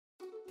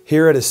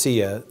Here at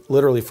ASEA,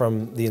 literally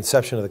from the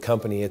inception of the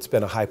company, it's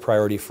been a high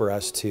priority for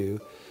us to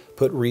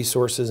put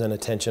resources and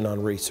attention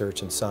on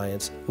research and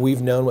science.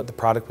 We've known what the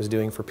product was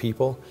doing for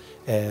people,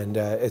 and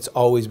it's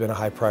always been a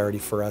high priority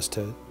for us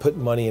to put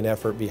money and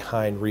effort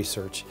behind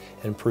research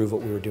and prove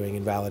what we were doing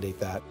and validate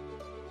that.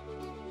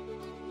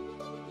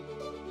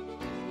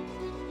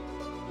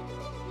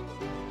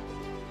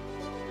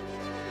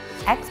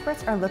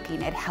 Experts are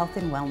looking at health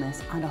and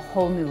wellness on a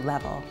whole new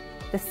level,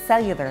 the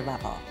cellular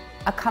level.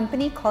 A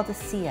company called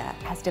ASEA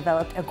has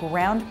developed a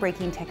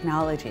groundbreaking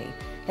technology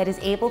that is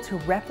able to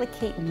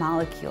replicate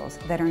molecules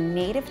that are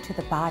native to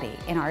the body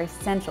and are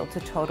essential to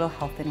total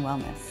health and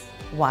wellness.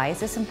 Why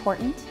is this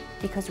important?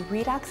 Because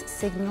redox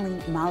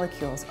signaling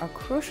molecules are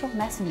crucial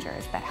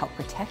messengers that help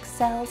protect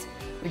cells,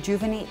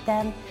 rejuvenate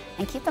them,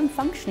 and keep them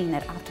functioning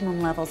at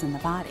optimum levels in the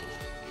body.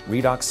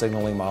 Redox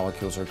signaling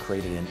molecules are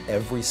created in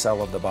every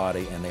cell of the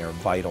body, and they are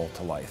vital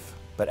to life.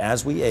 But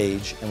as we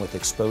age and with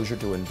exposure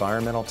to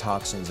environmental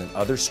toxins and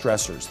other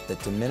stressors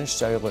that diminish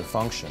cellular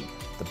function,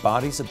 the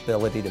body's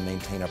ability to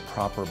maintain a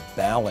proper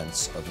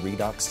balance of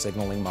redox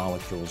signaling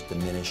molecules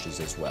diminishes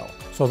as well.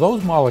 So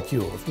those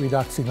molecules,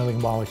 redox signaling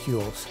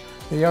molecules,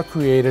 they are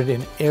created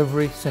in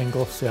every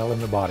single cell in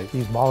the body.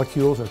 These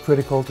molecules are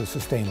critical to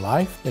sustain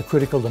life, they're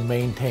critical to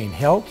maintain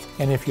health,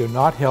 and if you're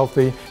not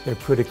healthy, they're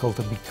critical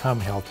to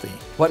become healthy.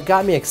 What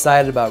got me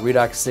excited about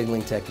redox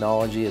signaling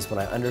technology is when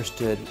I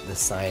understood the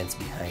science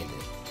behind it.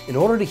 In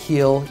order to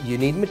heal, you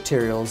need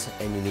materials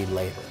and you need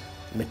labor.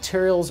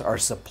 Materials are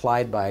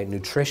supplied by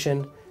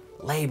nutrition.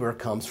 Labor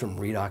comes from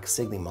redox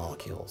signaling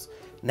molecules.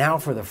 Now,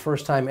 for the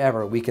first time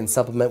ever, we can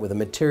supplement with the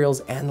materials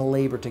and the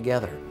labor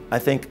together. I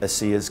think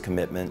ASEA's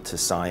commitment to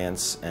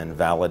science and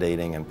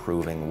validating and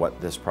proving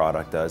what this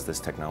product does, this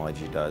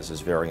technology does,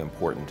 is very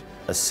important.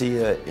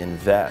 ASEA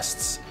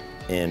invests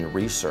in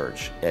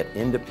research at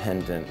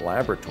independent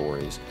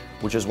laboratories,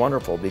 which is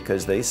wonderful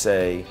because they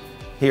say,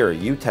 here,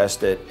 you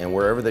test it, and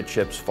wherever the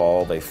chips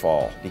fall, they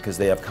fall, because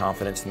they have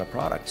confidence in the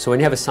product. So when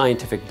you have a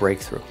scientific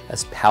breakthrough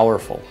as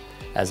powerful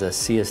as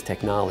ASEA's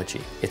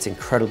technology, it's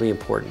incredibly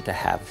important to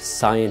have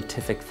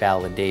scientific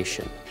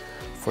validation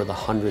for the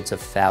hundreds of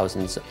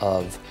thousands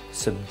of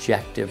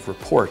subjective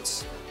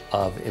reports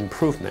of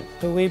improvement.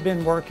 So we've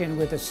been working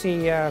with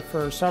ASEA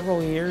for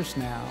several years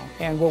now,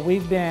 and what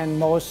we've been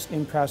most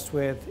impressed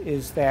with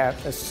is that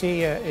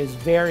ASEA is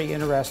very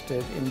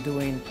interested in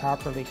doing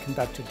properly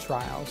conducted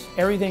trials.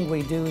 Everything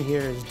we do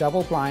here is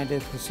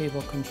double-blinded,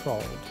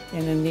 placebo-controlled,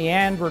 and in the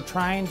end we're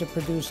trying to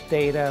produce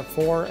data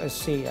for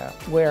ASEA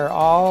where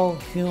all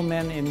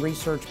human and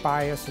research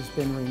bias has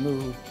been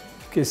removed.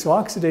 Okay, so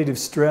oxidative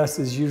stress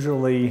is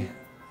usually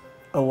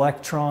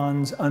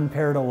electrons,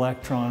 unpaired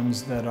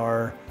electrons that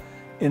are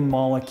in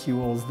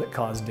molecules that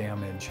cause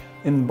damage.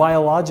 In the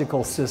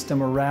biological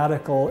system, a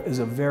radical is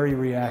a very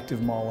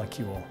reactive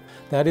molecule.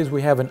 That is,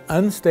 we have an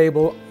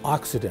unstable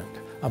oxidant,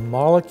 a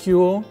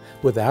molecule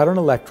without an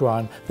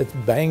electron that's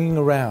banging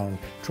around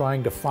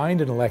trying to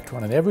find an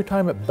electron, and every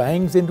time it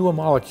bangs into a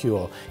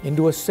molecule,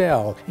 into a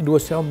cell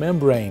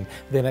membrane,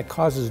 then it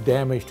causes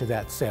damage to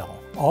that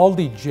cell. All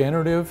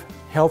degenerative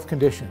health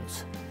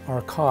conditions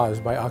are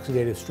caused by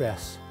oxidative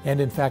stress,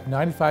 and in fact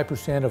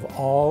 95% of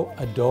all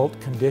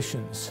adult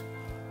conditions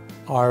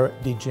are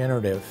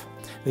degenerative.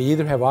 They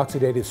either have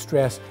oxidative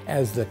stress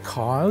as the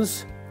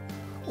cause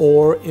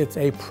or it's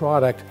a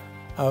product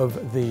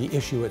of the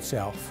issue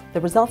itself. The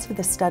results of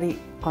this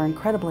study are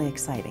incredibly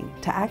exciting.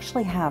 To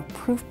actually have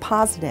proof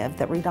positive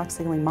that redox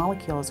signaling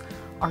molecules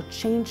are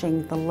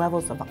changing the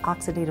levels of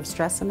oxidative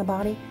stress in the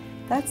body,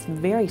 that's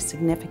very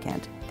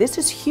significant. This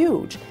is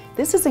huge.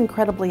 This is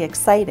incredibly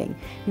exciting.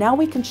 Now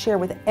we can share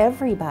with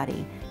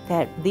everybody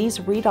that these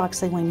redox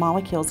signaling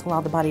molecules allow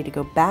the body to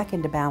go back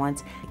into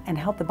balance and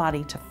help the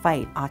body to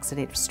fight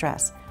oxidative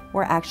stress.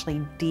 We're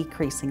actually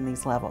decreasing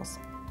these levels.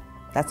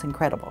 That's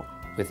incredible.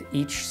 With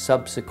each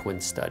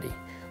subsequent study,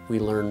 we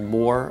learn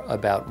more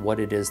about what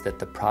it is that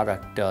the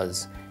product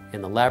does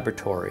in the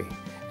laboratory,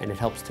 and it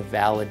helps to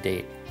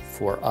validate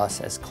for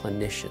us as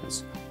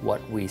clinicians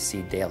what we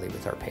see daily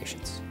with our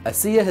patients.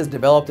 ASEA has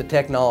developed a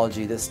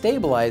technology that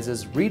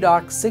stabilizes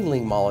redox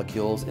signaling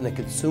molecules in a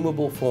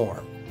consumable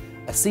form.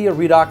 ASEA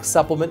Redox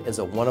Supplement is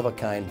a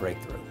one-of-a-kind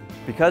breakthrough.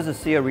 Because the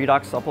ASEA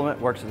Redox Supplement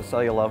works at the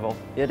cellular level,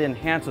 it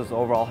enhances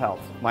overall health.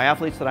 My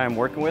athletes that I am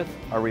working with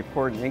are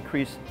reporting an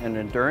increase in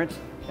endurance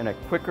and a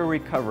quicker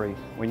recovery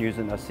when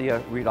using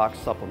ASEA Redox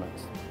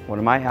supplements.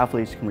 When my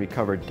athletes can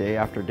recover day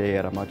after day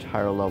at a much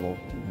higher level,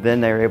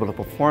 then they're able to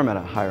perform at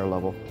a higher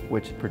level,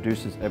 which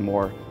produces a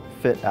more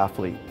fit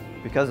athlete.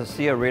 Because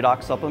ASEA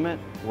Redox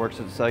Supplement works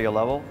at the cellular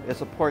level, it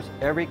supports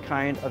every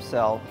kind of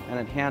cell and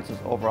enhances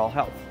overall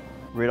health.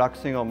 Redox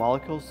signaling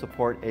molecules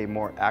support a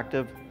more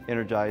active,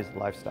 energized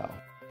lifestyle.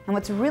 And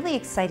what's really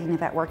exciting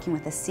about working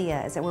with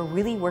ASEA is that we're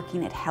really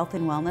working at health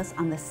and wellness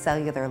on the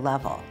cellular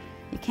level.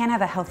 You can't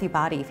have a healthy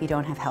body if you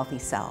don't have healthy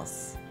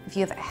cells. If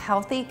you have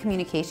healthy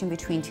communication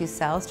between two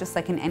cells, just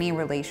like in any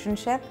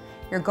relationship,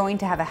 you're going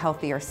to have a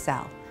healthier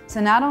cell. So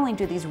not only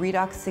do these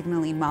redox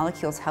signaling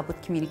molecules help with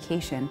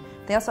communication,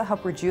 they also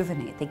help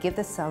rejuvenate. They give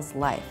the cells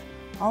life.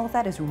 All of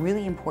that is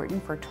really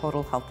important for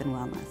total health and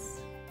wellness.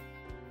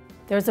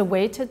 There's a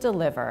way to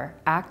deliver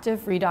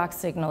active redox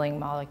signaling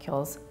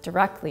molecules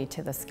directly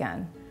to the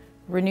skin.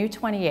 Renew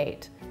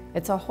 28.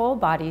 It's a whole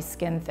body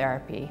skin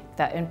therapy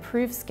that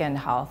improves skin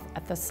health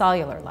at the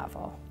cellular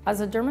level.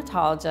 As a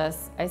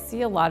dermatologist, I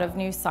see a lot of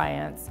new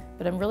science,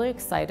 but I'm really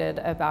excited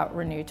about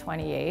Renew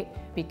 28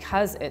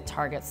 because it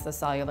targets the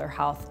cellular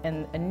health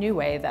in a new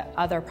way that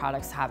other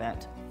products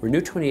haven't.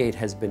 Renew 28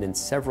 has been in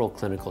several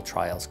clinical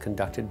trials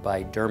conducted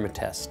by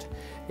Dermatest,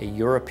 a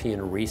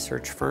European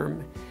research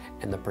firm,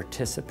 and the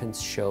participants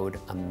showed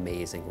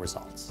amazing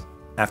results.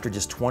 After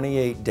just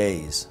 28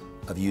 days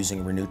of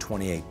using Renew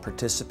 28,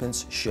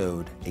 participants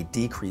showed a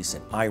decrease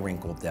in eye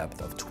wrinkle depth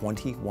of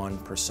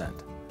 21%.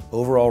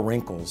 Overall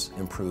wrinkles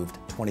improved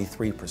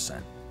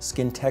 23%.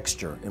 Skin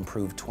texture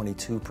improved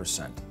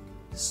 22%.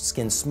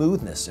 Skin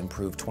smoothness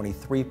improved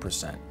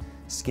 23%.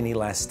 Skin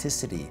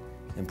elasticity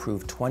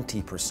improved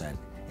 20%.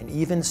 And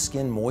even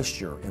skin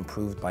moisture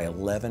improved by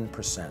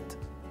 11%.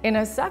 In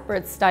a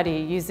separate study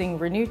using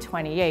Renew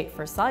 28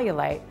 for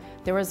cellulite,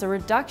 there was a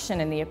reduction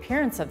in the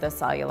appearance of the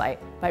cellulite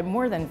by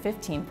more than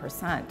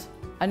 15%.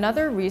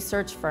 Another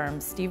research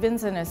firm,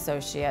 Stevens &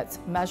 Associates,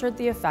 measured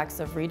the effects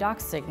of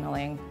redox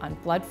signaling on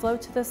blood flow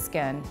to the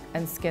skin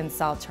and skin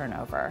cell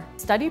turnover.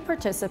 Study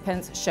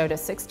participants showed a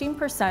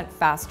 16%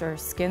 faster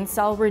skin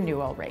cell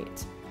renewal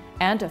rate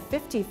and a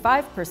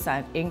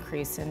 55%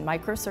 increase in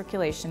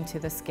microcirculation to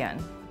the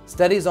skin.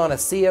 Studies on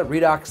ASEA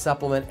redox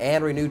supplement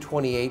and Renew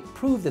 28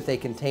 prove that they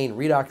contain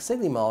redox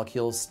signaling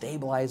molecules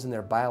stabilized in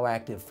their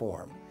bioactive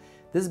form.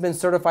 This has been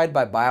certified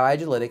by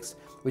Bioagilitics,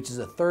 which is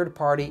a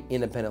third-party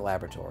independent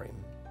laboratory.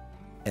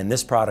 And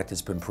this product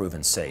has been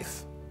proven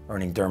safe,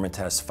 earning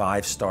Dermatest's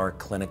 5-star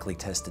clinically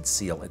tested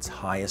seal, its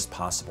highest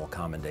possible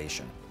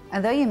commendation.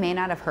 Although you may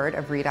not have heard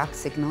of redox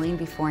signaling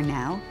before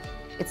now,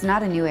 it's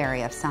not a new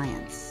area of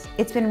science.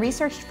 It's been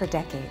researched for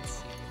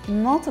decades.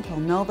 Multiple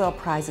Nobel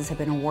Prizes have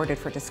been awarded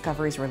for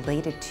discoveries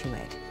related to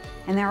it,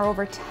 and there are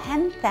over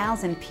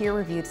 10,000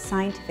 peer-reviewed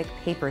scientific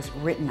papers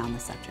written on the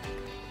subject.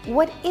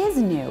 What is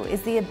new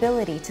is the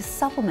ability to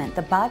supplement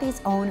the body's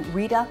own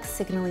redox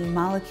signaling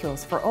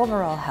molecules for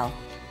overall health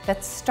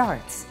that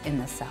starts in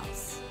the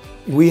cells.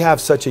 We have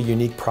such a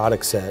unique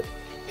product set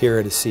here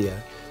at ASEA.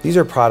 These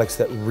are products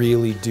that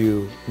really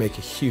do make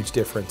a huge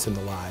difference in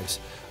the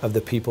lives of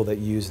the people that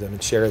use them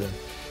and share them.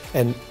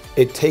 And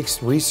it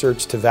takes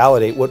research to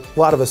validate what a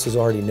lot of us has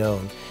already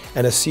known,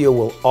 and ASEA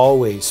will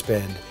always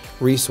spend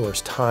resource,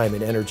 time,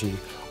 and energy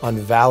on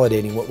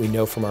validating what we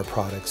know from our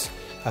products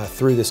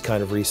through this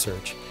kind of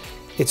research.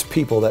 It's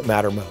people that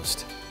matter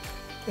most.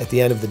 At the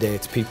end of the day,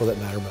 it's people that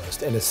matter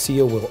most, and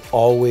ASEA will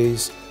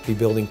always be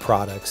building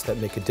products that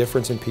make a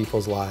difference in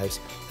people's lives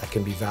that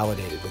can be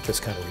validated with this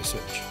kind of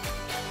research.